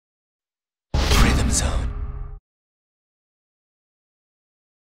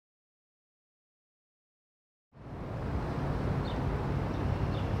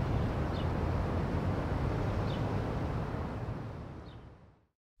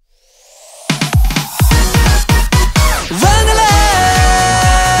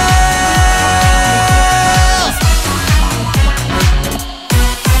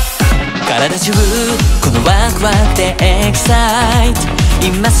サイト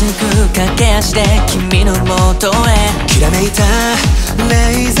今すぐ駆け足で君の元へきらめいた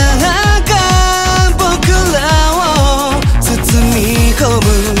レーザーが僕らを包み込む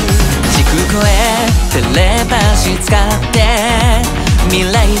時空越えテレパシー使って未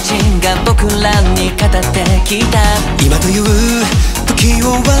来人が僕らに語ってきた今という時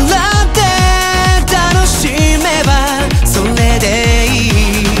を笑って楽しめばそれでい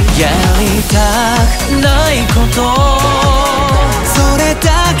いやりたくないことそれだ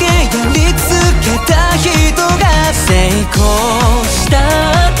けやりつけた人が成功した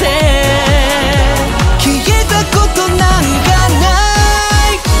って消えたことなんかな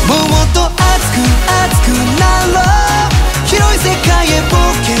いもっと熱く熱くなろう広い世界へ冒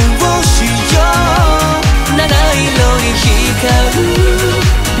険をしよう七色に光る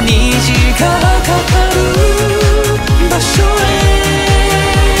虹がかかる場所へ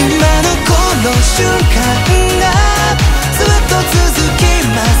今のこの瞬間がずっと続き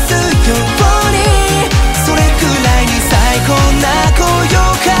ますようにそれくらいに最高な高揚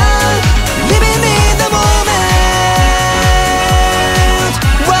感 Living in the moment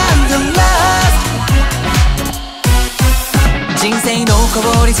Wander last 人生の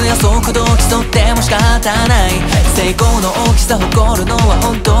効率や速度を競っても仕方ない成功の大きさ誇るのは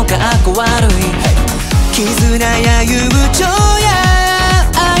本当かっこ悪い絆や友情や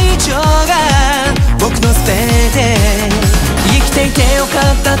愛情が僕の全て生きていてよか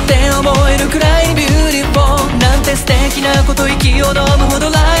ったって思えるくらいビューティフォーなんて素敵なこと息を飲むほど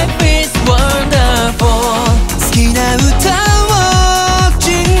Life is wonderful 好きな歌を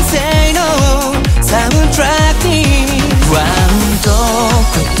人生のサウンドトラックにワンと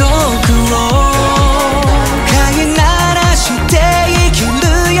孤独を飼いならして生きる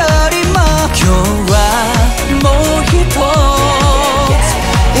よりも今日はもう一つ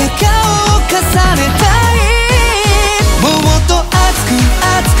笑顔を重ねたいもっと熱く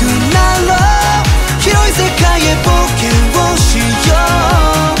熱くなろう広い世界へ冒険をしよ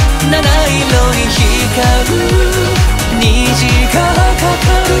う七色に光る虹がか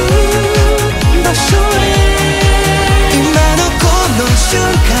かる場所へ今のこの瞬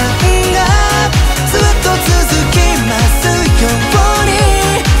間